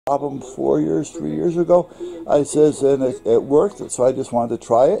problem 4 years, 3 years ago. I says, and it worked, so I just wanted to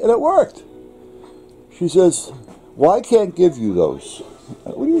try it, and it worked. She says, well, I can't give you those.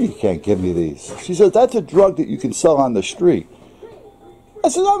 What do you mean you can't give me these? She says, that's a drug that you can sell on the street. I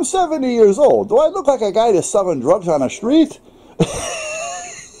said, I'm 70 years old. Do I look like a guy that's selling drugs on the street?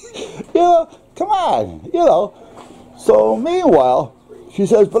 Come on, So meanwhile, she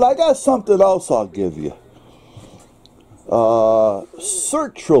says, but I got something else I'll give you.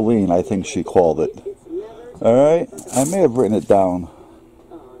 Sertraline, I think she called it. All right? I may have written it down.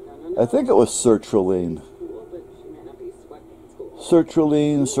 I think it was sertraline.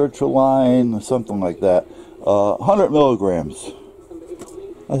 Sertraline, something like that. 100 milligrams.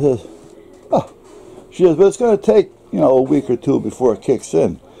 I said, oh. She says, but it's going to take, a week or two before it kicks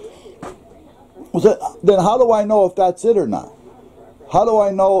in. I said, then how do I know if that's it or not? How do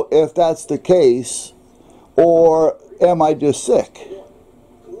I know if that's the case, or am I just sick?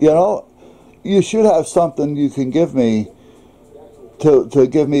 You should have something you can give me to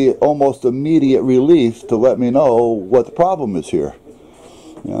give me almost immediate relief to let me know what the problem is here.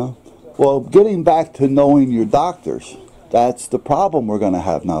 Well, getting back to knowing your doctors, that's the problem we're going to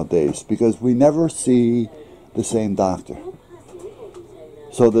have nowadays, because we never see the same doctor.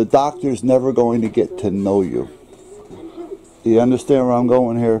 So the doctor's never going to get to know you. Do you understand where I'm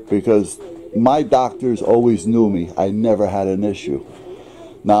going here? Because my doctors always knew me. I never had an issue.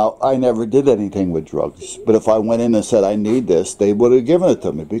 Now, I never did anything with drugs. But if I went in and said, I need this, they would have given it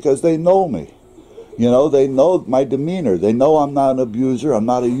to me because they know me. They know my demeanor. They know I'm not an abuser. I'm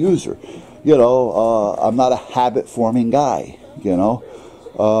not a user. I'm not a habit-forming guy,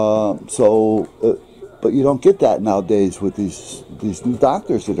 But you don't get that nowadays with these new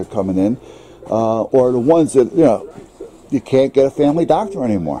doctors that are coming in, or the ones that, you can't get a family doctor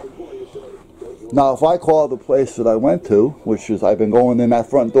anymore. Now, if I call the place that I went to, which is I've been going in that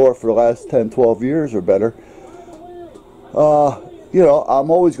front door for the last 10, 12 years or better, I'm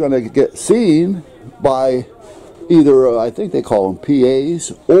always going to get seen by either, I think they call them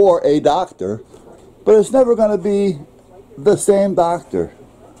PAs, or a doctor, but it's never going to be the same doctor.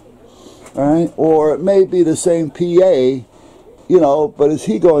 All right? Or it may be the same PA, but is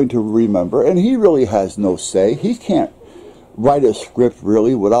he going to remember? And he really has no say. He can't write a script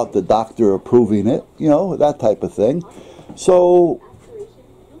really without the doctor approving it, that type of thing. So,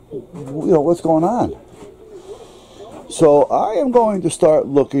 what's going on? So I am going to start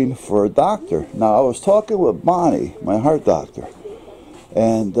looking for a doctor. Now, I was talking with Bonnie, my heart doctor,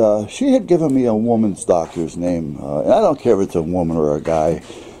 and she had given me a woman's doctor's name. And I don't care if it's a woman or a guy,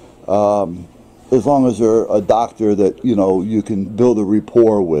 as long as they're a doctor that, you can build a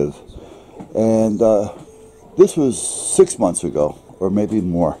rapport with. And this was 6 months ago, or maybe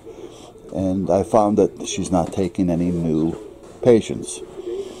more, and I found that she's not taking any new patients.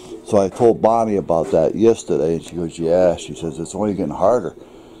 So I told Bonnie about that yesterday, and she goes, yeah, she says, it's only getting harder.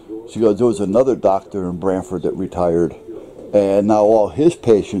 She goes, there was another doctor in Brantford that retired, and now all his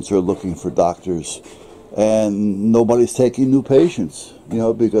patients are looking for doctors, and nobody's taking new patients,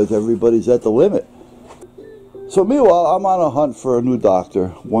 because everybody's at the limit. So meanwhile, I'm on a hunt for a new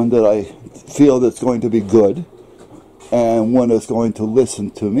doctor, one that I feel that's going to be good, and one that's going to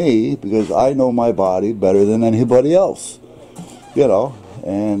listen to me, because I know my body better than anybody else,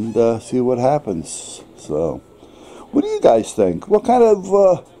 and see what happens. So, what do you guys think? What kind of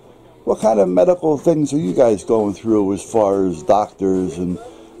medical things are you guys going through as far as doctors and,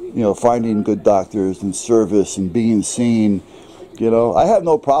 finding good doctors and service and being seen? I have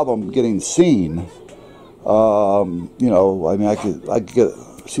no problem getting seen. I could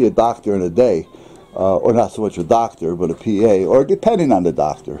see a doctor in a day, or not so much a doctor, but a PA, or depending on the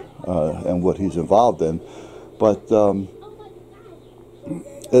doctor and what he's involved in. But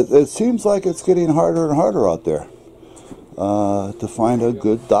it seems like it's getting harder and harder out there to find a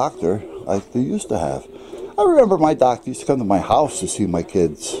good doctor like they used to have. I remember my doctor used to come to my house to see my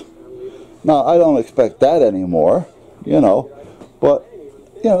kids. Now, I don't expect that anymore, but,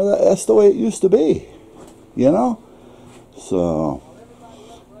 that's the way it used to be. So,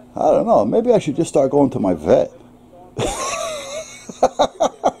 I don't know, maybe I should just start going to my vet.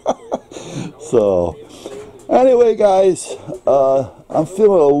 So, anyway, guys, I'm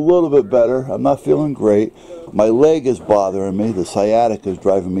feeling a little bit better. I'm not feeling great. My leg is bothering me. The sciatica is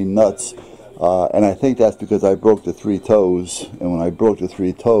driving me nuts. And I think that's because I broke the 3 toes. And when I broke the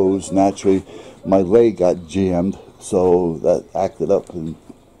 3 toes, naturally, my leg got jammed. So that acted up and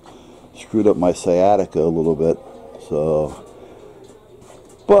screwed up my sciatica a little bit. So,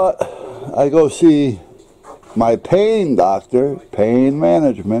 but I go see my pain doctor, pain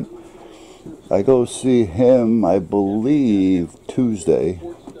management. I go see him, I believe, Tuesday.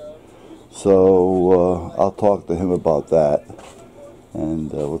 So I'll talk to him about that,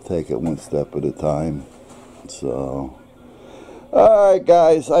 and we'll take it one step at a time. So, alright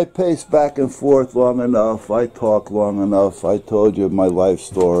guys, I paced back and forth long enough. I talked long enough. I told you my life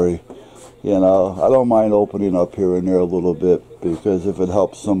story. You know, I don't mind opening up here and there a little bit, because if it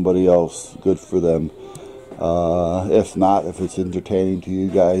helps somebody else, good for them. If not, if it's entertaining to you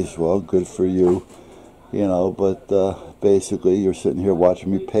guys, well, good for you. You know, but basically you're sitting here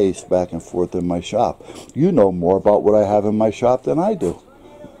watching me pace back and forth in my shop. You know more about what I have in my shop than I do.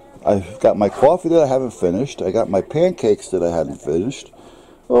 I've got my coffee that I haven't finished. I got my pancakes that I hadn't finished.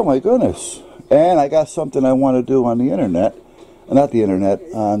 Oh my goodness. And I got something I want to do on the internet. Not the internet,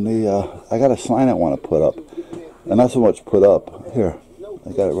 on the, I got a sign I want to put up. And not so much put up. Here,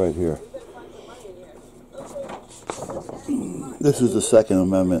 I got it right here. This is the Second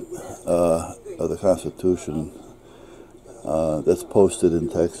Amendment of the Constitution that's posted in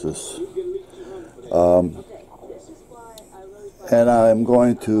Texas. And I'm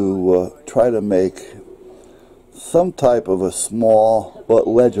going to try to make some type of a small but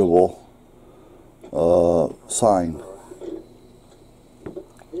legible sign.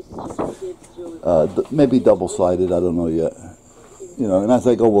 Maybe double-sided, I don't know yet. You know, and as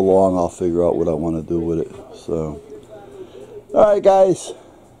I go along, I'll figure out what I want to do with it. So, alright guys.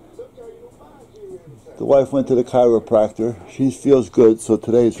 The wife went to the chiropractor. She feels good, so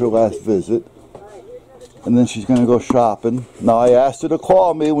today's her last visit. And then she's going to go shopping. Now, I asked her to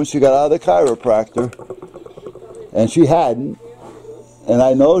call me when she got out of the chiropractor. And she hadn't. And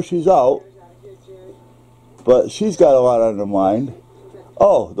I know she's out. But she's got a lot on her mind.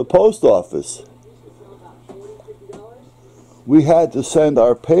 Oh, the post office. We had to send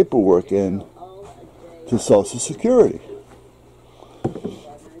our paperwork in to Social Security.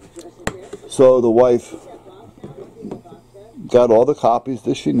 So the wife got all the copies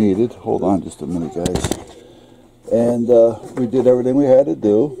that she needed. Hold on just a minute, guys. And we did everything we had to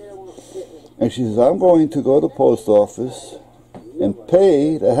do. And she says, I'm going to go to the post office and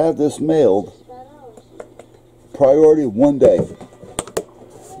pay to have this mailed. Priority 1 day.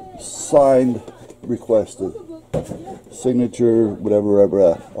 Signed, requested. Signature, whatever,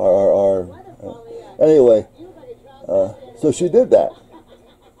 RRR. Anyway, so she did that.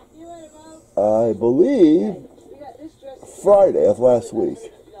 I believe Friday of last week.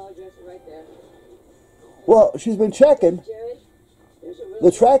 Well, she's been checking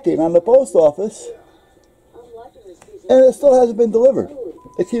the tracking on the post office, and it still hasn't been delivered.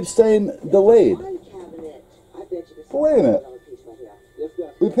 It keeps saying delayed. But wait a minute.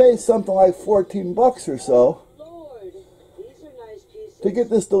 We paid something like 14 bucks or so to get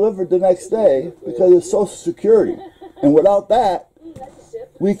this delivered the next day because it's Social Security. And without that,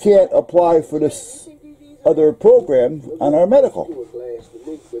 we can't apply for this other program on our medical.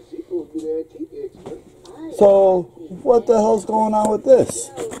 So, what the hell's going on with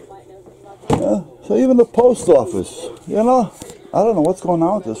this? So even the post office, you know, I don't know what's going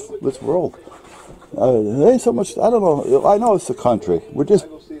on with this world. There ain't so much, I don't know, I know it's the country. We're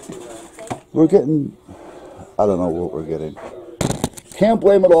getting, I don't know what we're getting. Can't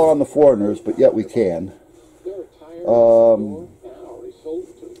blame it all on the foreigners, but yet we can.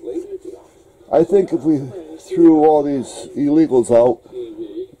 I think if we threw all these illegals out,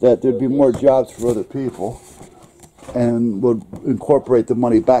 that there'd be more jobs for other people and would incorporate the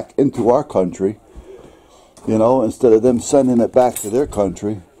money back into our country, you know, instead of them sending it back to their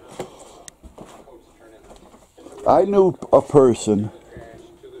country. I knew a person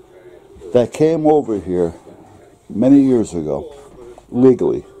that came over here many years ago,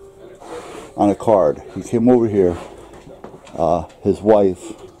 legally, on a card. He came over here, his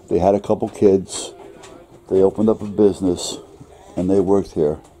wife, they had a couple kids, they opened up a business, and they worked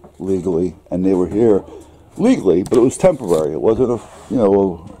here legally, and they were here legally, but it was temporary. It wasn't a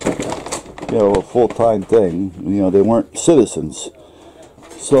full-time thing. You know, they weren't citizens.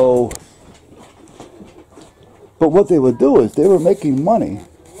 So, but what they would do is they were making money,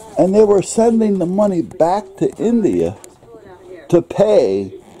 and they were sending the money back to India to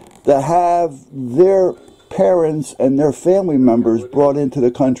pay to have their parents and their family members brought into the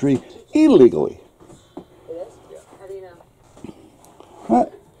country illegally.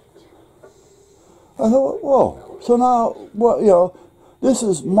 Right? I thought, whoa. So now, well, you know, this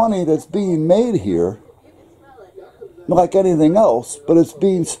is money that's being made here, like anything else, but it's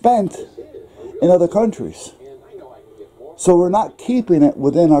being spent in other countries. So we're not keeping it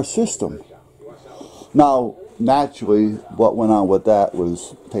within our system. Now, naturally, what went on with that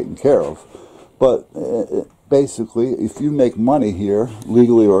was taken care of. But basically, if you make money here,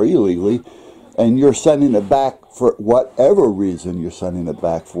 legally or illegally, and you're sending it back for whatever reason you're sending it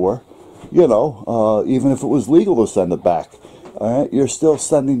back for, You know, even if it was legal to send it back, all right, you're still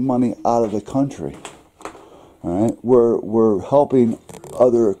sending money out of the country. All right, we're helping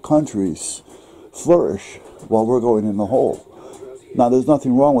other countries flourish while we're going in the hole. Now, there's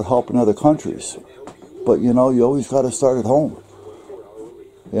nothing wrong with helping other countries, but you know, you always got to start at home.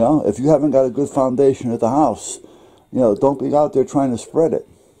 You know, if you haven't got a good foundation at the house, you know, don't be out there trying to spread it.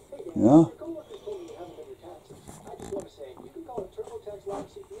 You know,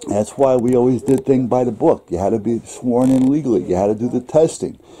 that's why we always did things by the book. You had to be sworn in legally. You had to do the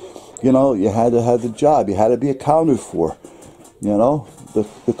testing. You know, you had to have the job. You had to be accounted for. You know,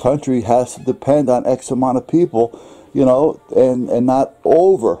 the country has to depend on X amount of people, you know, and not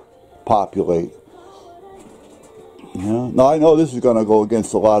overpopulate. You know? Now, I know this is going to go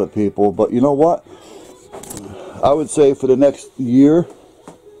against a lot of people, but you know what? I would say for the next year,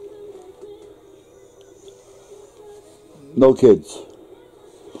 no kids.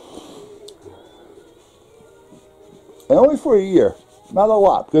 And only for a year. Not a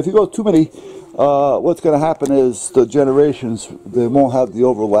lot. Because if you go too many, what's going to happen is the generations, they won't have the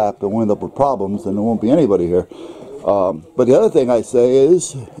overlap and we'll end up with problems and there won't be anybody here. But the other thing I say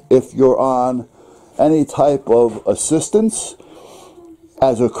is, if you're on any type of assistance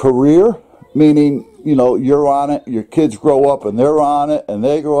as a career, meaning, you know, you're on it, your kids grow up and they're on it, and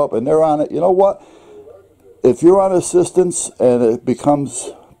they grow up and they're on it, you know what? If you're on assistance and it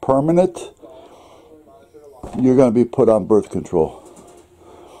becomes permanent, you're going to be put on birth control.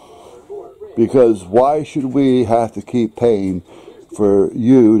 Because why should we have to keep paying for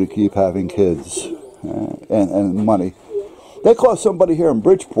you to keep having kids and money? They caught somebody here in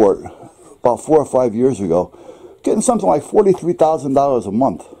Bridgeport about 4 or 5 years ago getting something like $43,000 a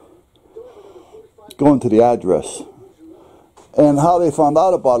month going to the address. And how they found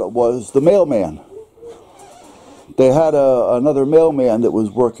out about it was the mailman. They had another mailman that was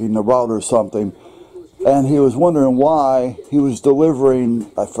working the route or something, and he was wondering why he was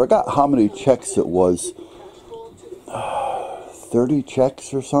delivering, I forgot how many checks it was, 30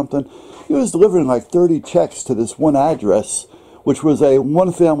 checks or something. He was delivering like 30 checks to this one address, which was a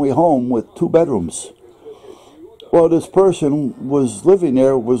one-family home with 2 bedrooms. Well, this person was living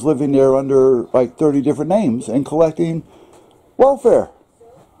there under like 30 different names and collecting welfare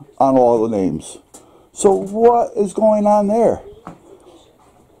on all the names. So what is going on there?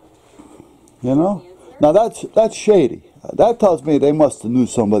 You know? Now that's shady. That tells me they must have knew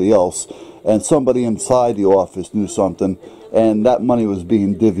somebody else, and somebody inside the office knew something, and that money was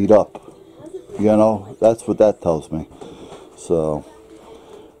being divvied up. You know, that's what that tells me. So,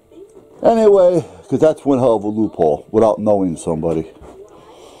 anyway, because that's one hell of a loophole without knowing somebody.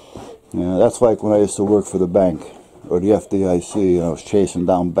 Yeah, that's like when I used to work for the bank or the FDIC, and I was chasing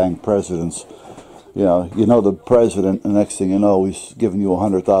down bank presidents. You know the president, the next thing you know, he's giving you a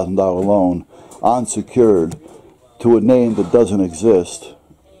 $100,000 loan unsecured to a name that doesn't exist.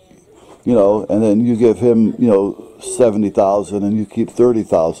 You know, and then you give him, you know, $70,000 and you keep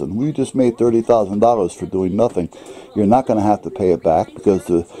 $30,000. We just made $30,000 for doing nothing. You're not going to have to pay it back because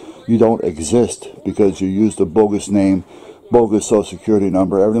you don't exist, because you used a bogus name, bogus social security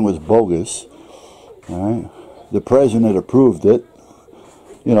number. Everything was bogus. All right. The president approved it,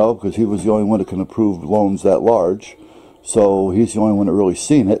 you know, because he was the only one that can approve loans that large. So he's the only one that really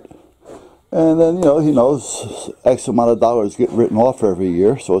seen it. And then, you know, he knows X amount of dollars get written off every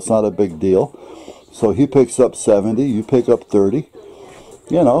year, so it's not a big deal. So he picks up 70, you pick up 30,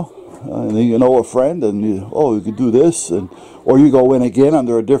 you know, and then you know a friend, and you could do this, or you go in again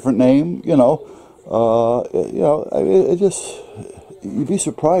under a different name, you know. I mean, it just, you'd be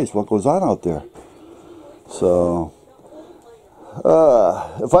surprised what goes on out there. So,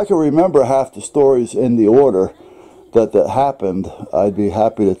 if I could remember half the stories in the order that happened, I'd be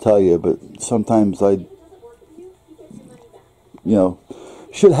happy to tell you, but sometimes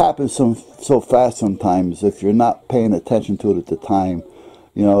should happen so fast sometimes. If you're not paying attention to it at the time,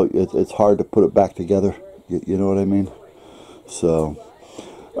 you know, it's hard to put it back together. You know what I mean? So,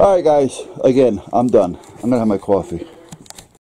 all right, guys, again, I'm done. I'm going to have my coffee.